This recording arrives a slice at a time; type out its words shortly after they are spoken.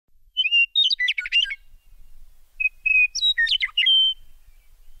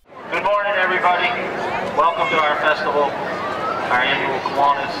Festival, our annual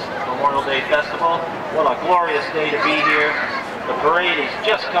Kiwanis Memorial Day Festival. What a glorious day to be here. The parade is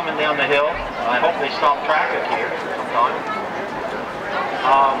just coming down the hill. I hope they stop traffic here sometime.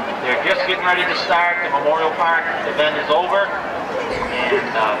 They're just getting ready to start. The Memorial Park event is over, and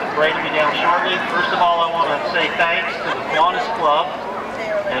the parade will be down shortly. First of all, I want to say thanks to the Kiwanis Club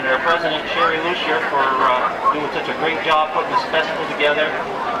and their president, Lussier, for doing such a great job putting this festival together.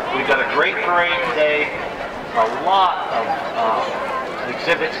 We've got a great parade today. A lot of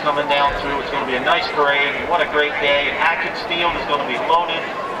exhibits coming down through. It's going to be a nice parade. What a great day. Atkins Field is going to be loaded.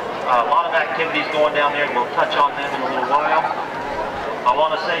 A lot of activities going down there. We'll touch on them in a little while. I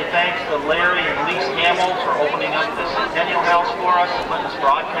want to say thanks to Larry and Lise Hamill for opening up the Centennial House for us and letting us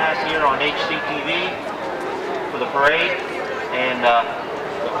broadcast here on HCTV for the parade. And the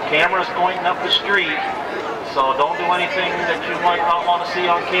camera's pointing up the street, so don't do anything that you might not want to see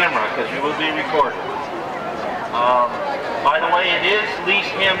on camera, because you will be recorded. By the way, it is Lise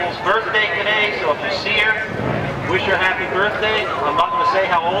Hamill's birthday today, so if you see her, wish her happy birthday. I'm not going to say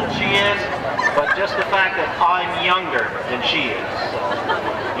how old she is, but just the fact that I'm younger than she is. So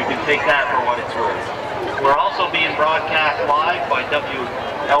you can take that for what it's worth. We're also being broadcast live by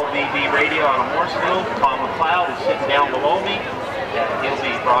WLVB Radio out of Morrisville. Tom McLeod is sitting down below me, and he'll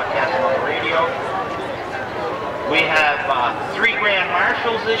be broadcasting on the radio. We have 3 Grand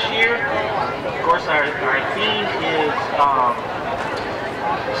Marshals this year. Of course, our theme is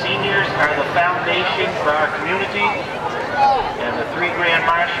seniors are the foundation for our community. And the 3 Grand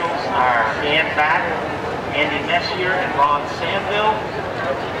Marshals are Ann Batt, Andy Messier, and Ron Sandville.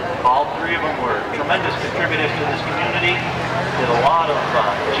 All 3 of them were tremendous contributors to this community. Did a lot of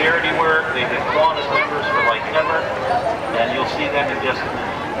charity work. They've been Kiwanis members for like ever. And you'll see them in just a minute.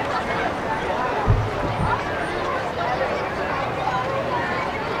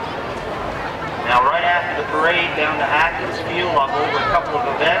 Now, right after the parade down to Atkins Field, I'll go over a couple of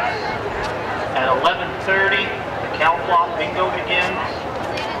events. At 11:30, the Cow Flop Bingo begins.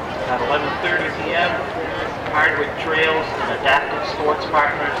 At 11:30 p.m., Hardwick Trails and Adaptive Sports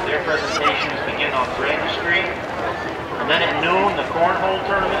Partners, their presentations begin on Grand Street. And then at noon, the Cornhole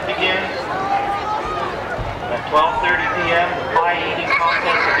Tournament begins. At 12:30 p.m., the pie eating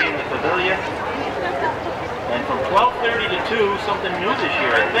contest will be in the pavilion. And from 12:30 to 2, something new this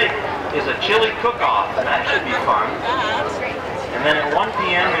year, I think, is a chili cook-off, and that should be fun. And then at 1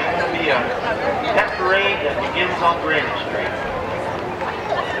 p.m. there's going to be a pet parade that begins on Grand Street.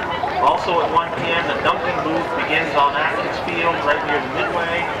 Also at 1 p.m. the Duncan booth begins on Atkins Field, right near the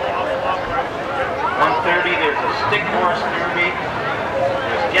Midway. 1:30 there's a stick horse derby.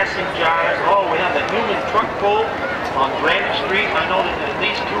 There's guessing jars. Oh, we have the human truck pull on Grand Street. I know there's at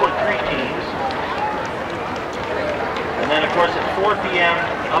least 2 or 3 teams. And then, of course, at 4 p.m.,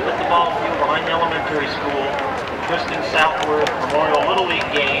 up at the ball field behind the elementary school, Tristan Southworth Memorial Little League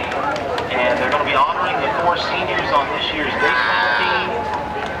game, and they're going to be honoring the 4 seniors on this year's baseball team,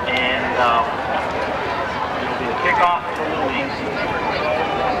 and it'll be the kickoff for the Little League season.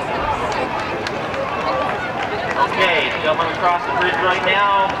 Okay, jumping across the bridge right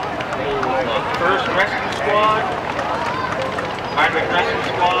now is the 1st Rescue Squad, Hardwick Rescue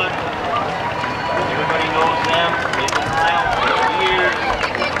Squad. Everybody knows them. They've been around for years.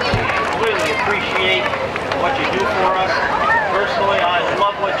 We really appreciate what you do for us. Personally, I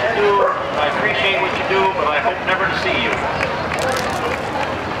love what you do. I appreciate what you do, but I hope never to see you.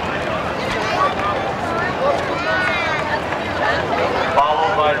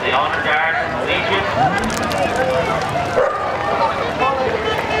 Followed by the Honor Guard from the Legion.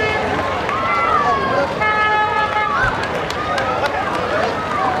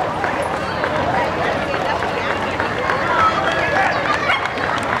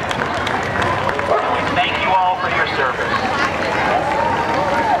 Service.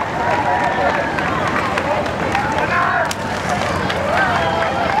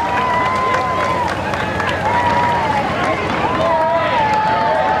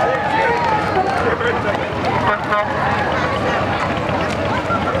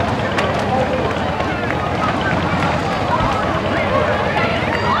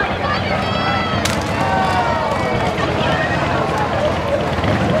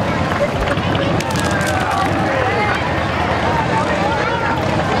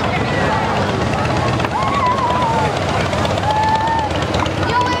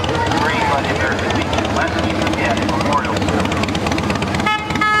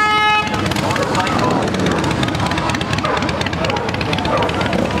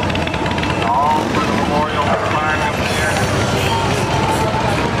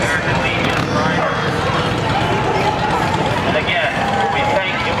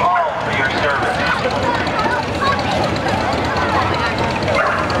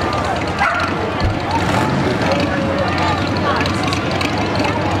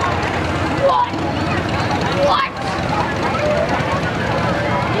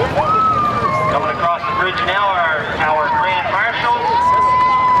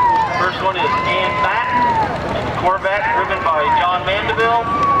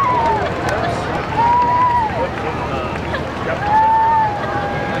 Nashville.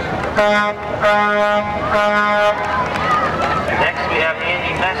 Next we have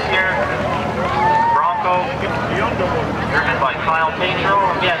Andy Messier, Bronco, driven by Kyle Tatro.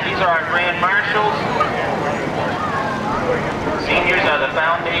 Again, these are our Grand Marshals. Seniors are the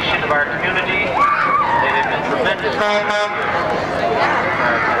foundation of our community. They have been tremendous.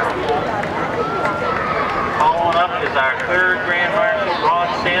 Following up is our third Grand Marshal, Ron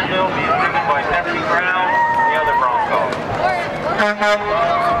Sandville, being driven by Betsy Brown, the other Bronco.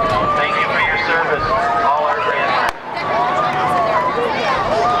 Thank you for your service, all our Grand Marshals.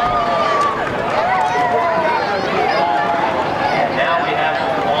 And now we have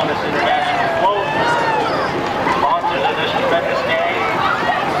the Kiwanis International Float, sponsors of this tremendous day.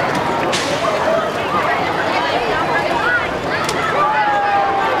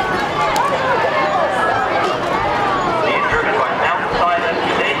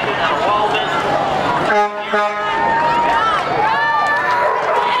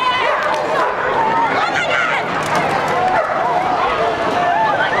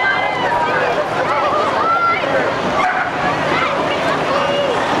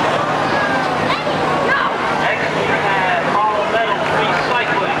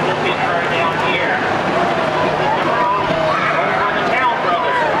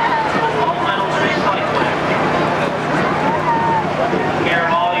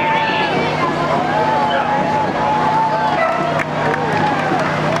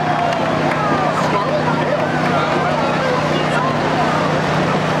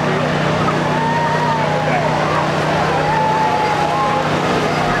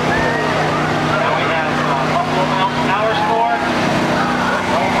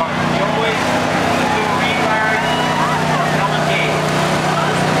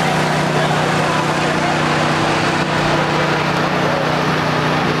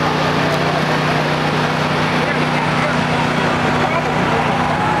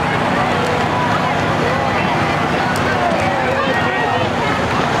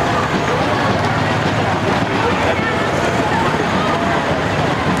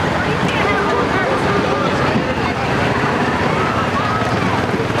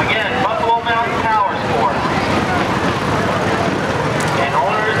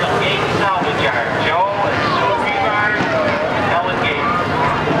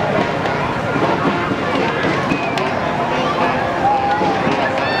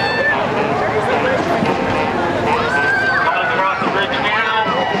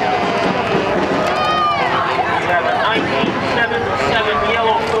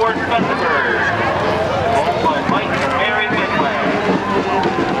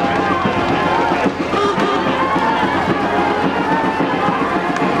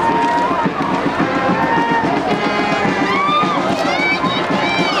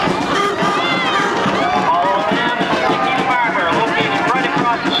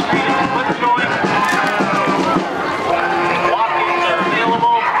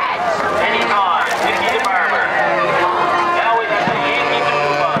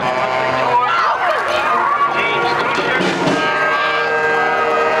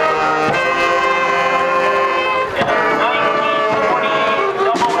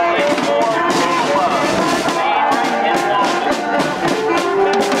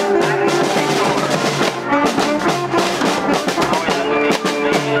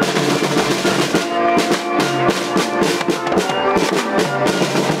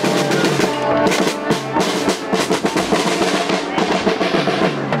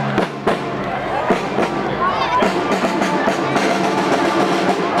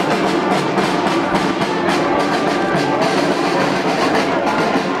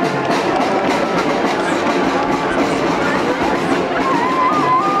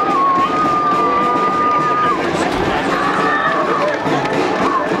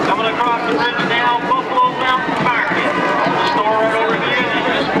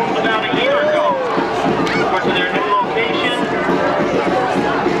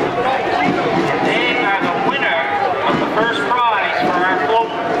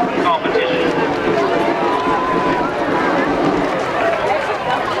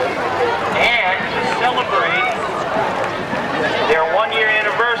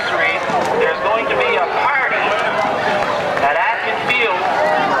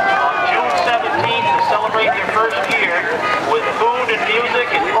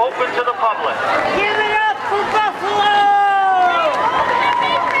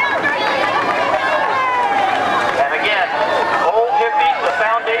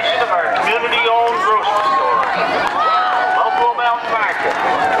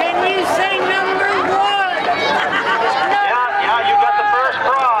 first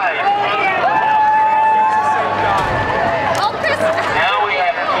prize. Now we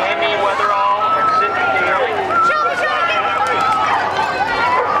have Tammy Weatherall and Cindy Daly.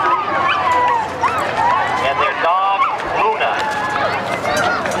 And their dog, Luna.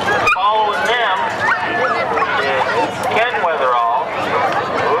 Following them is Ken Weatherall.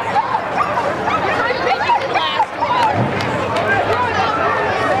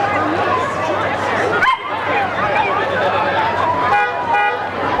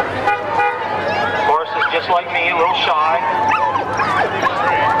 Just like me, a little shy.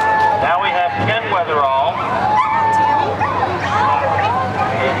 Now we have Ken Weatherall.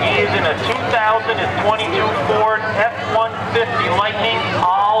 And he is in a 2022 Ford F-150 Lightning,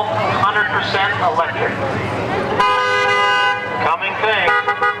 all 100% electric. Coming thing.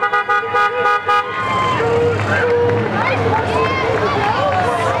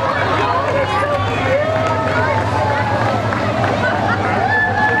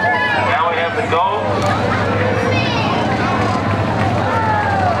 Now we have the Go.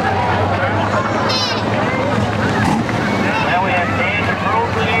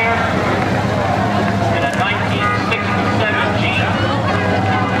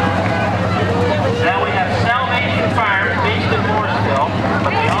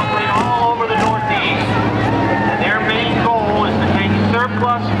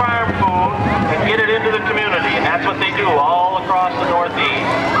 Surplus farm food and get it into the community, and that's what they do all across the Northeast.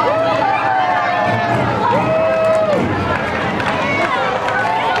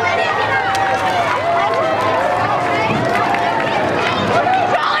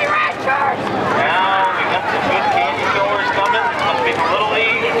 Now we got some good candy showers coming. This must be the Little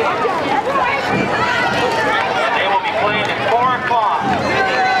League. And they will be playing at 4 o'clock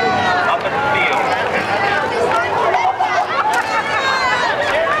up at the field.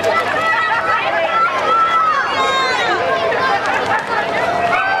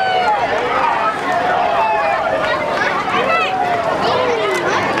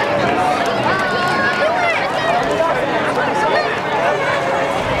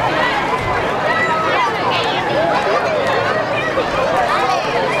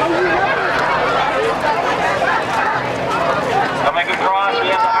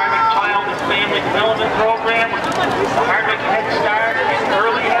 Program, the Hardwick Head Start and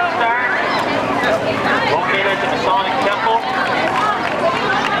Early Head Start, located at the Masonic Temple.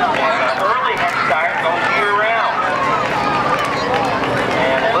 And Early Head Start goes year-round.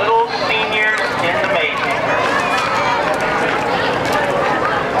 And little seniors in the making.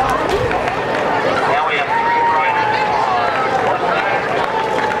 Now we have 3 riders.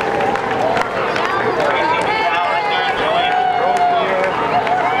 Tracy McAllister, Julian Rozier,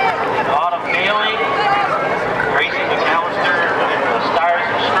 and Autumn Bailey. Tracy McAllister in the Stars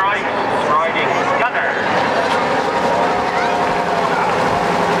and Stripes, riding Gunner.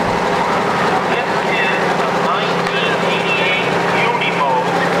 This is a 1988 Unimode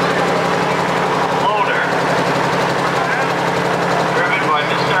loader, driven by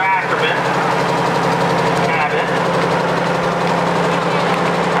Mr. Ackerman. Cabin.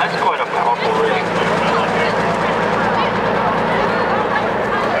 That's quite a powerful rig.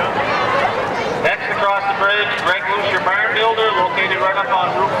 Next across the bridge, Greg Lussier Barn Builder, located right up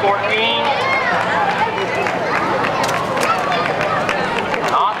on Route 14.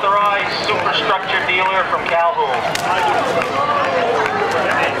 An authorized superstructure dealer from Calhoun.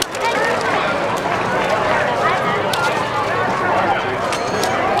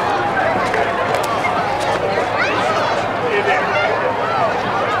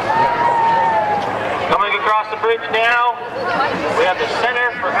 Coming across the bridge now, we have the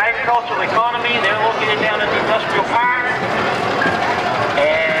Center for Agricultural Economy. They're located down at the Industrial Park.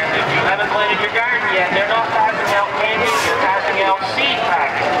 And if you haven't planted your garden yet, they're not passing out candy, they're passing out seed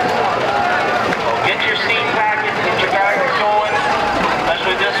packets. So get your seed packets, get your garden going,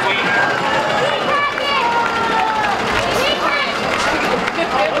 especially this week.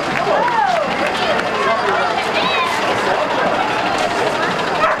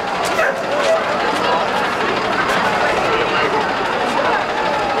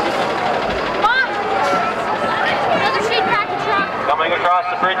 Coming across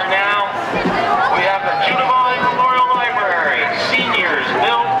the bridge now, we have the Kiwanis Memorial Library, seniors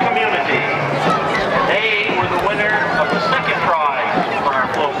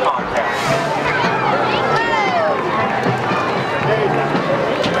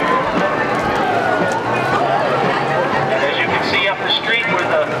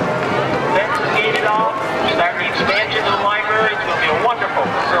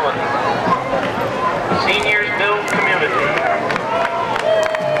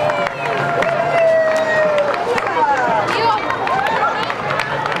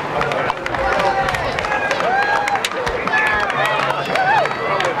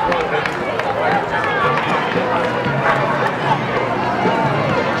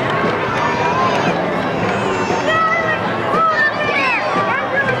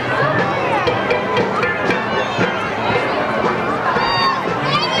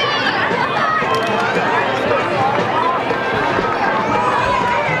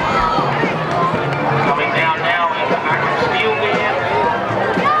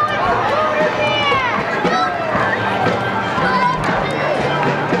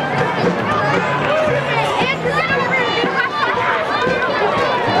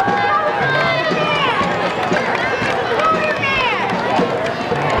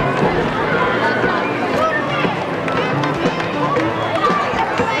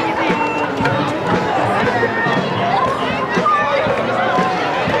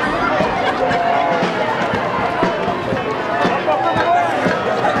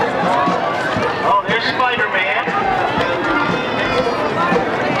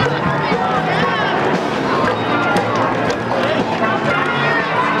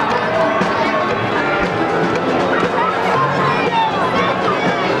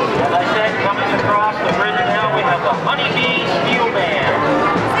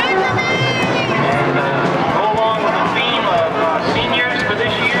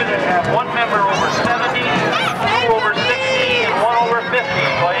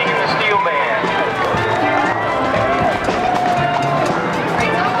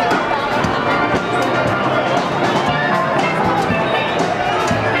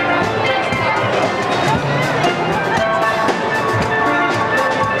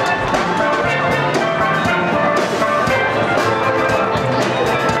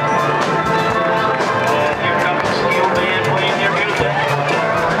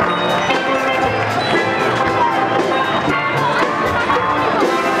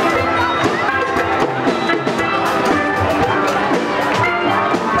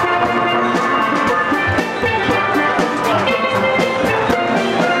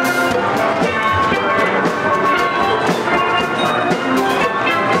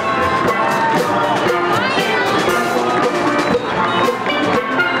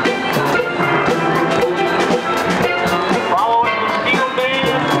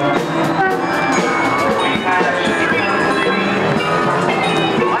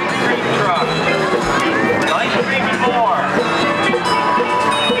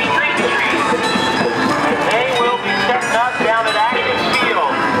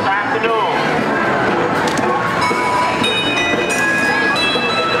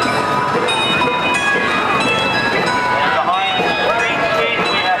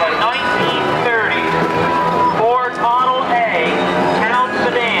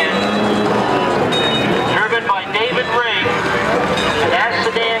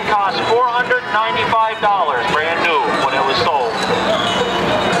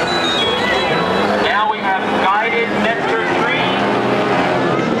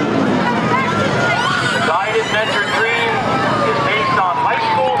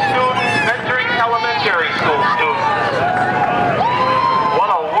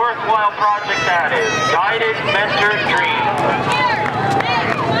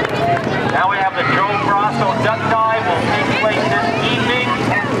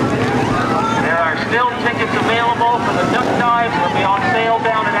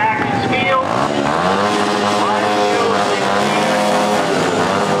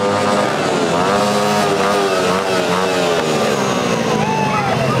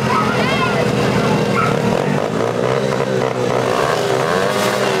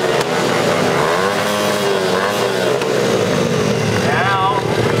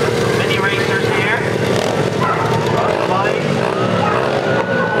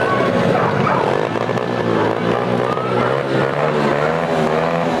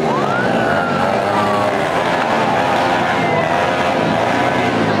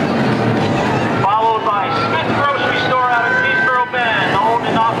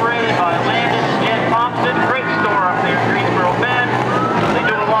operated by Landis and Thompson. Great store up there in Greensboro Bend. They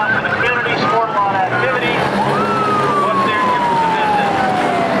do a lot for the community, support a lot of activities. What's their name of the business?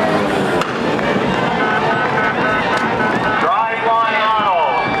 Driveline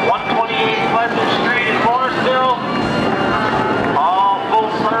Auto, 128 Pleasant Street in Morrisville. All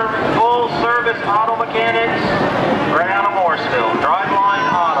full service auto mechanics right out of Morrisville.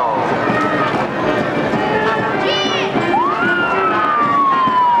 Driveline Auto.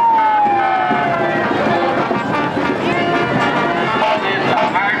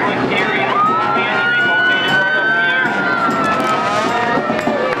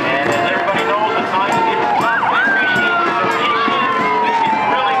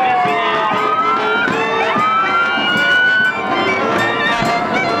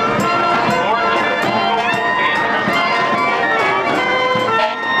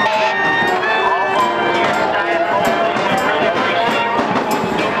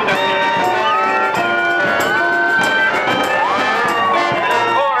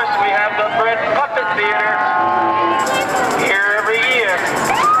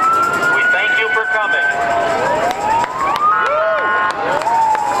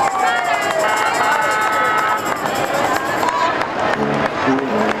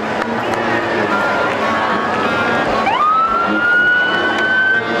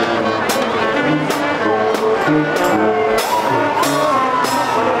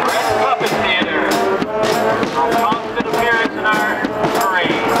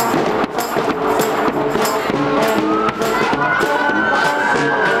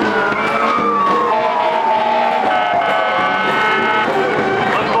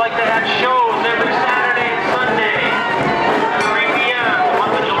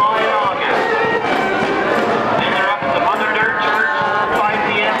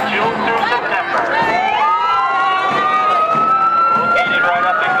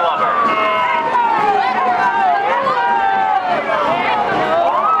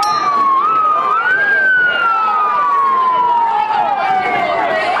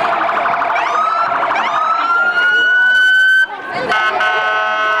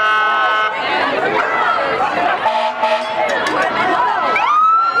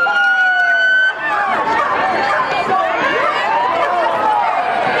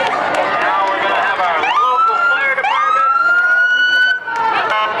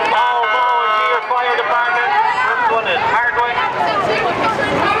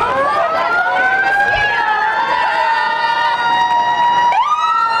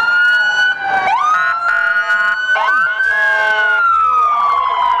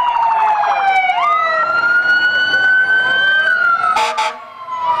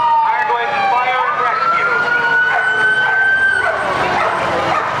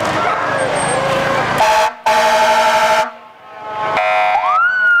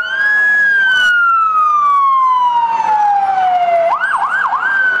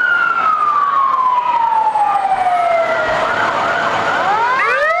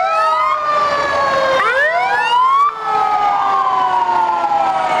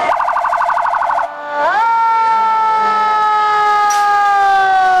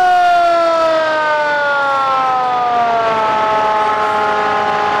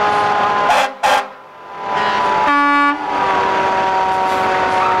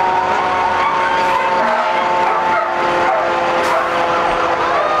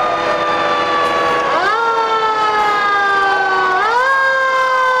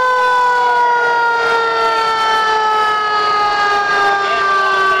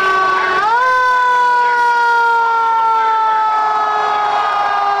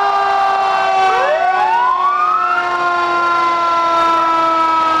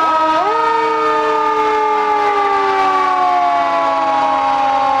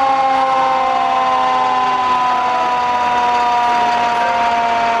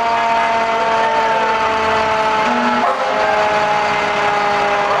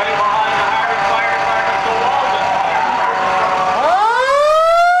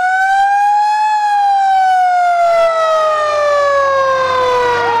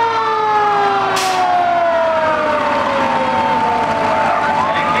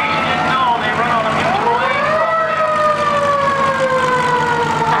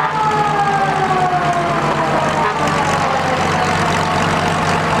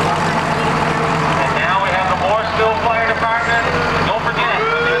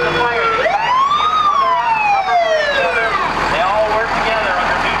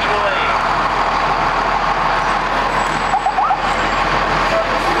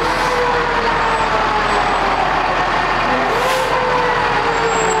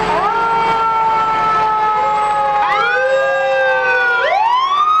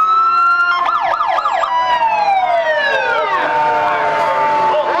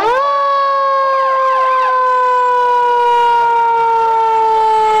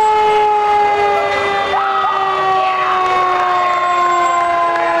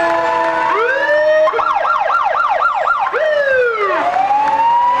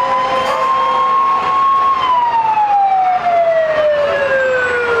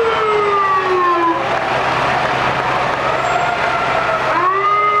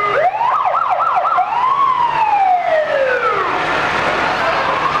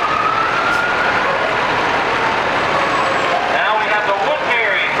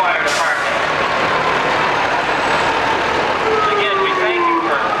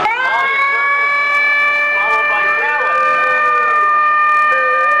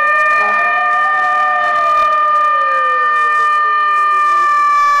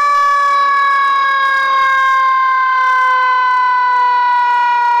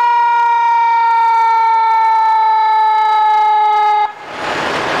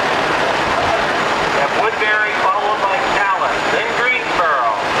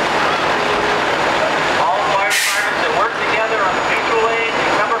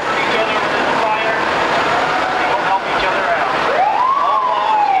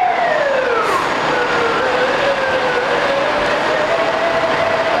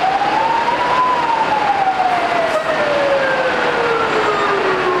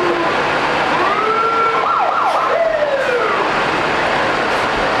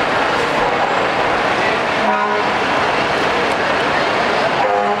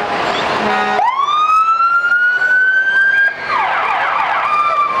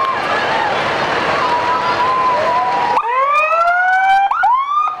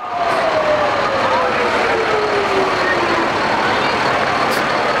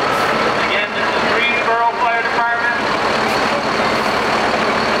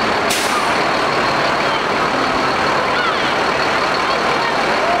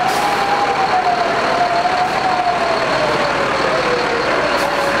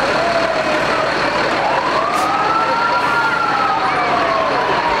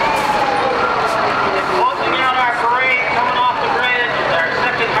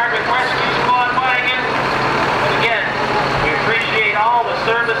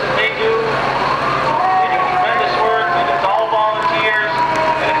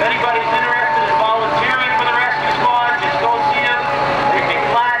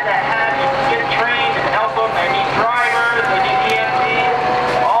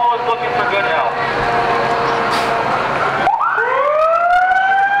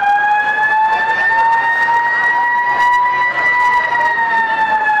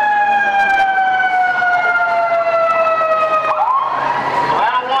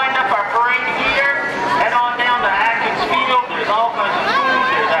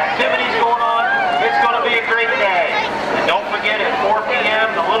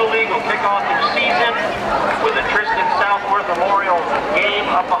 Little League will kick off their season with the Tristan Southworth Memorial game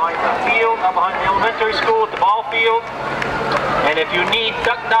up behind the field, up behind the elementary school at the ball field. And if you need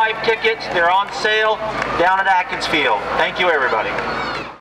duck dive tickets, they're on sale down at Atkins Field. Thank you, everybody.